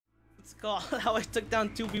It's called how I took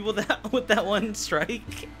down 2 people with that one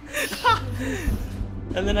strike.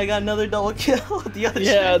 And then I got another double kill with the other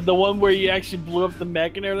strike. The one where you actually blew up the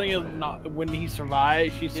mech and everything. And not, when he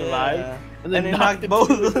survived, she survived. And then knocked both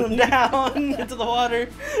of them down into the water.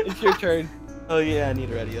 It's your turn. Oh yeah, I need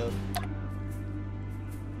a radio.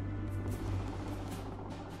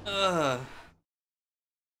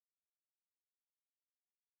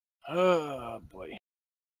 Oh boy.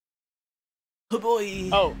 Oh boy.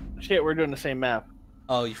 Oh shit, we're doing the same map.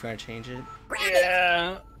 Oh, you trying to change it?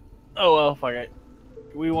 Yeah. Oh well, fuck it.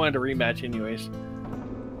 We wanted a rematch anyways.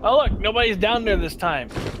 Oh look, nobody's down there this time.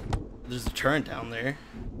 There's a turret down there.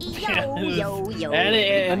 Yo, yo, yo.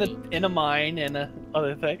 And a mine and a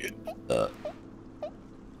other thing.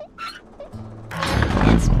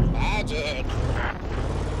 That's magic.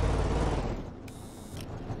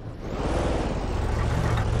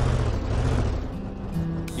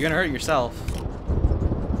 You're gonna hurt yourself.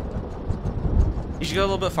 You should go a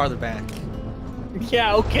little bit farther back.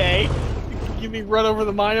 Yeah, okay. Give me run over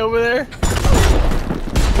the mine over there.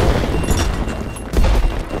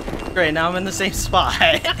 Great, now I'm in the same spot.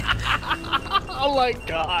 Oh my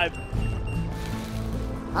god.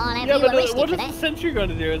 Oh, Yeah, but what is the sentry going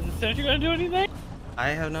to do? Is the sentry going to do anything? I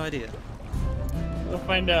have no idea. We'll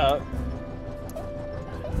find out.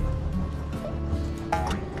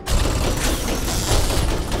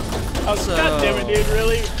 Oh, So- god damn it, dude,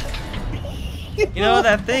 really? You know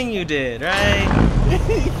that thing you did, right?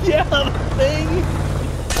 Yeah, the thing.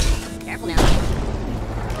 Careful now.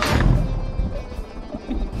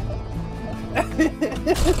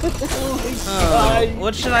 Holy Oh, God.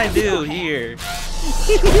 what should I do here? You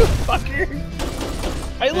fucker.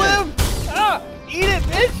 I live! Ah! Eat it,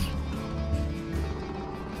 bitch!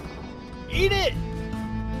 Eat it!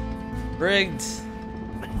 Rigged.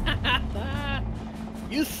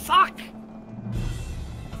 You suck!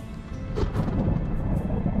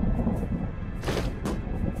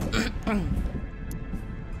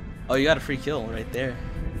 Oh, you got a free kill right there.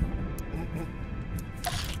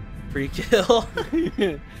 Free kill.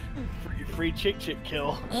 free chick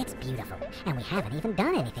kill. It's beautiful, and we haven't even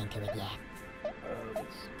done anything to it yet.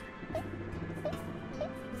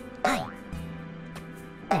 Hi.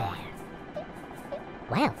 There.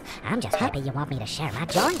 Well, I'm just happy you want me to share my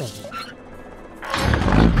joy with you.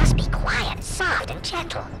 It must be quiet, soft, and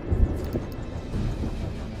gentle.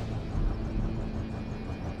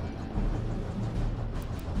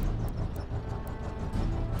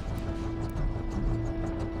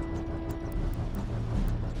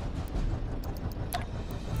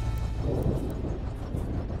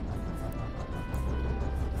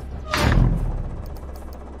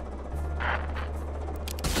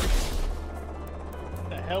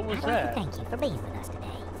 The hell was I'd like to that? thank you for being with us today.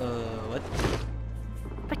 What?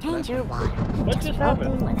 Pretend you're water. What just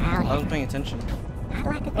happened? walking without I wasn't effort. paying attention. I'd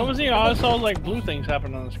like to I thank was here. I saw like blue things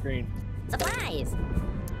happen on the screen. Surprise!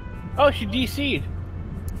 Oh, she DC'd.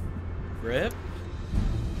 Rip?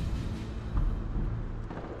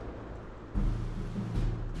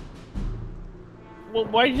 Well,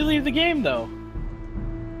 why did you leave the game though?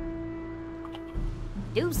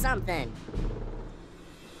 Do something.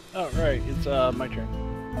 Oh, right. It's my turn.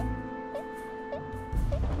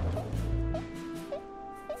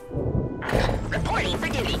 Reporting for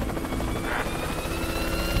duty.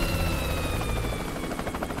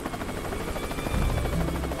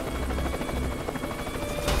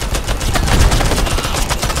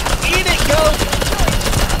 Eat it, ghost!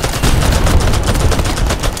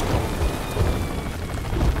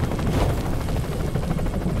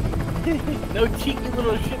 No cheeky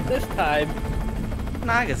little shit this time.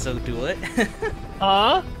 Nah, I can still do it.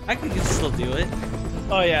 Huh? I can still do it.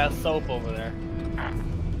 Oh yeah, soap over there.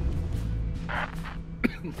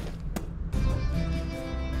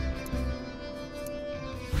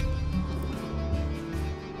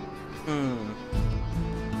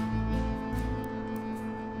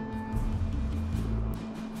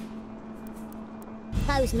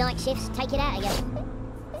 Those night shifts take it out of you.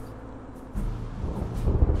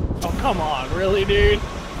 Oh come on, really, dude?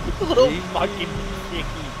 You little fucking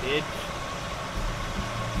cheeky bitch.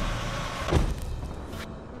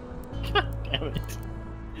 God damn it.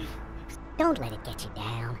 Don't let it get you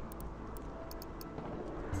down.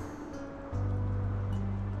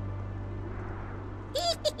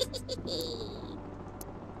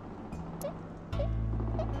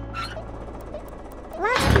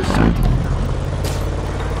 Life's too short to be wrong.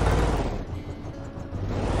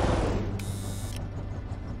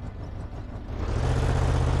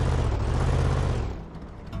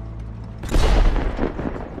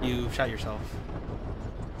 You shot yourself.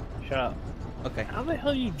 Shut up. Okay. How the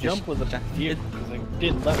hell you jump with a vehicle? Because it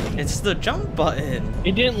didn't let me. It's the jump button.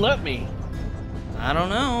 It didn't let me. I don't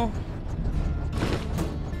know.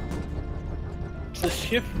 It's the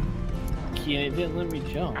shift key and it didn't let me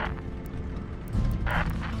jump.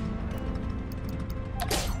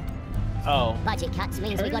 Oh. Budget cuts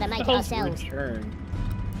means we gotta make it ourselves. Return.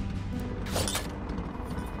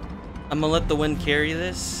 I'm gonna let the wind carry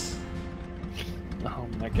this. Oh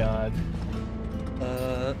my god.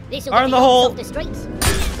 This'll Are get in the me hole. off the streets.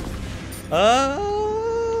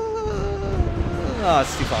 Oh,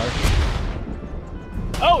 it's too far.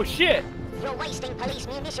 Oh shit! You're wasting police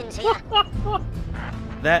munitions here.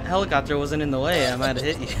 That helicopter wasn't in the way. I might have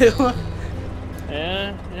hit you.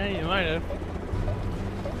 Yeah, you might have.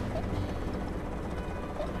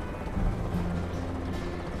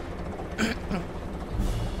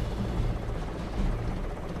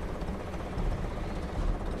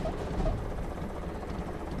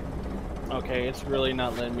 Okay, it's really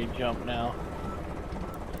not letting me jump now.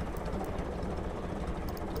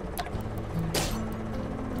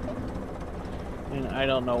 And I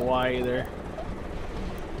don't know why either.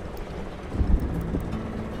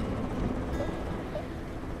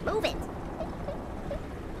 Move it.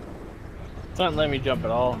 It's not letting me jump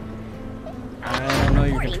at all. I don't know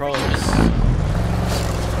your controls.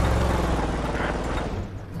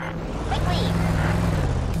 Quickly.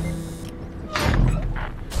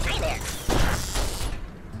 Hey there.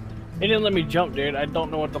 It didn't let me jump, dude. I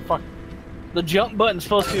don't know what the fuck. The jump button's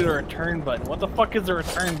supposed to be the return button. What the fuck is the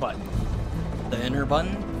return button? The enter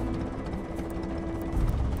button?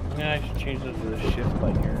 Yeah, I should change this to the shift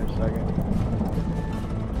button here in a second.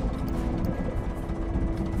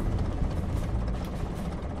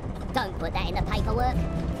 Don't put that in the paperwork.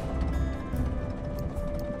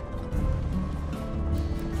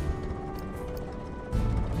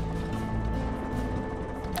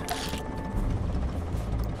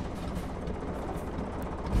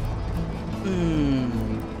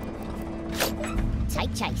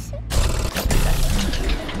 Take chase.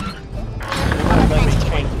 Let me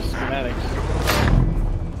change the schematics.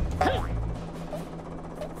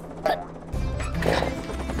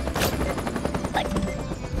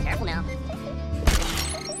 Careful now.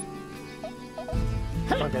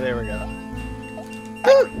 Okay, there we go.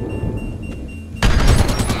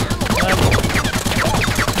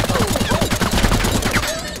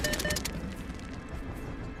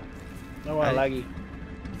 Oh, wow, laggy.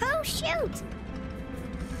 Oh shoot!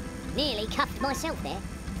 Nearly cuffed myself there.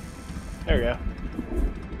 There we go.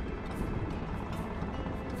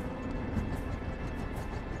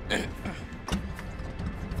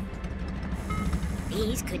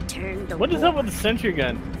 These could turn the What is up with the sentry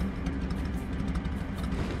gun?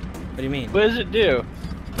 What do you mean? What does it do?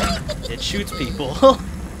 It shoots people.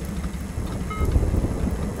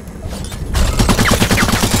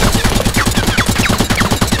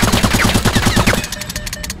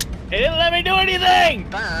 It didn't let me do anything!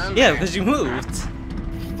 Yeah, because you moved.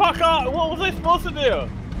 Fuck off! What was I supposed to do?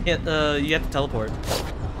 Yeah, you have to teleport.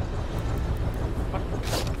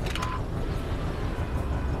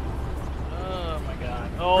 Oh my god.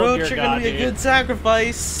 Oh Roach, dear you're god, gonna be a dude. good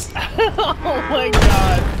sacrifice. Oh my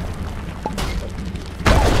god.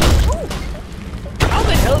 How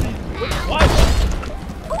the hell did you... What?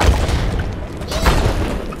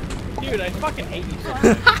 Dude, I fucking hate you so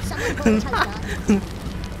much.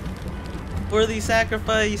 Worthy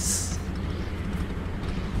sacrifice.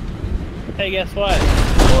 Hey, guess what?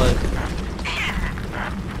 What?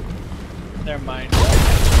 Never mind.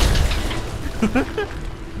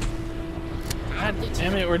 God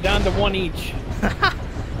damn it, we're down to one each. God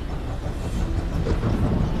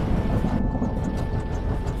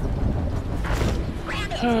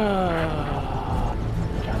damn it.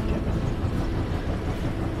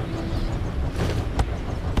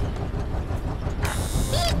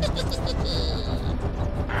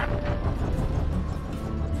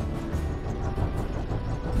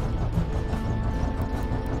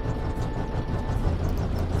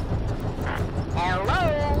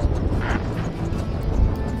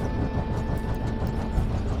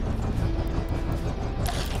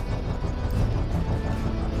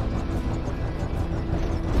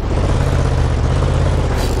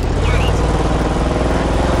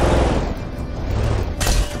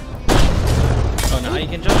 Oh, now you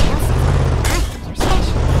can jump.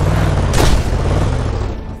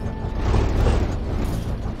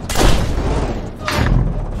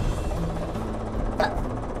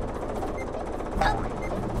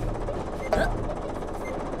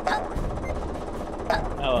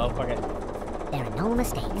 Oh well, fuck it. There are no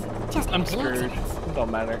mistakes. Just I'm empty screwed. accidents. It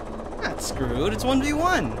don't matter. Not screwed. It's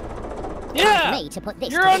 1v1. Yeah! Me to put this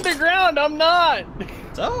You're to underground, I'm not!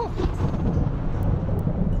 So?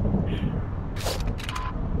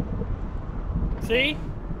 See?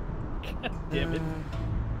 God damn it.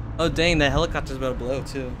 Oh dang, that helicopter's about to blow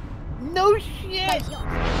too. No shit!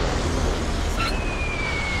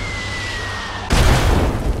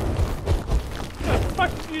 What the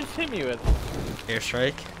fuck did you just hit me with?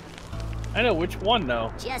 Airstrike. I know, which one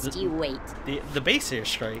though? Just you wait. The base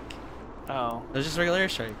airstrike. Oh. It was just regular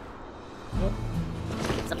airstrike.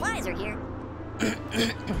 Supplies are here.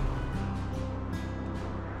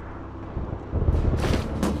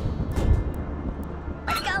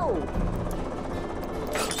 Let's go.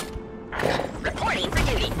 Reporting for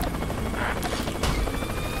duty.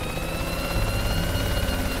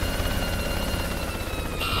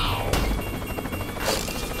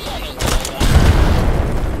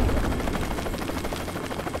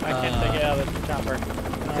 I can't take it out of the chopper.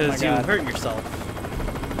 Because you hurt yourself.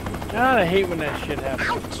 God, I hate when that shit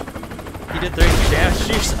happens. You did 32 damage.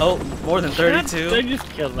 Jeez. Oh, more than 32? I just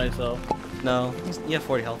killed myself. No, you have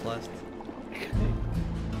 40 health left.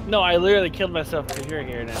 No, I literally killed myself because you're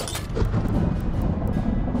here now.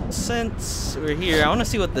 Since we're here, I want to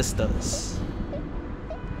see what this does.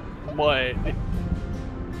 What?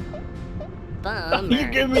 Bummer. You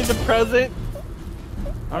give me the present?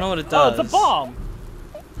 I don't know what it does. Oh, it's a bomb.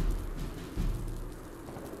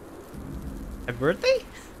 My birthday?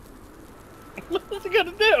 What's it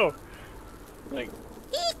gonna do? Like,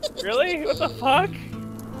 really? What the fuck?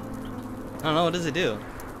 I don't know, what does it do?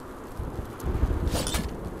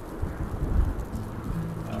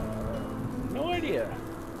 No idea.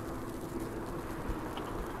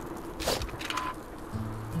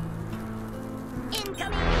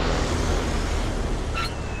 Incoming.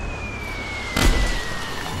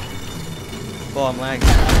 Oh, I'm lagging.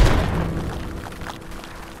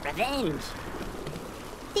 Revenge.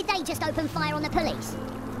 Did they just open fire on the police?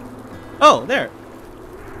 Oh, there.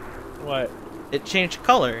 What? It changed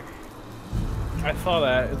color. I saw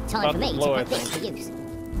that. It's Time about for to me to blow, I put this think. to use.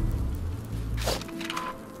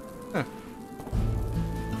 Huh.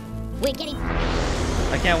 We're getting.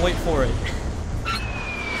 I can't wait for it.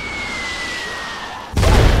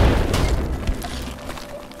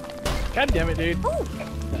 God damn it, dude. Ooh.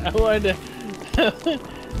 I wanted to.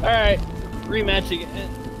 Alright. Rematch again.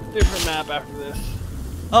 Different map after this.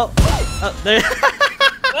 Oh, there.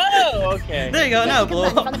 Oh, okay. There you go. Now it blew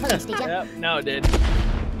From the up. police, did ya? Yep, now it did.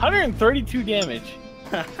 132 damage.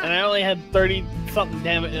 And I only had 30 something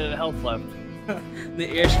damage health left. The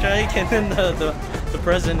airstrike and then the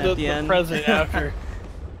present at the end. The present after.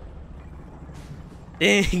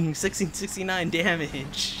 Dang, 1669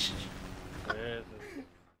 damage.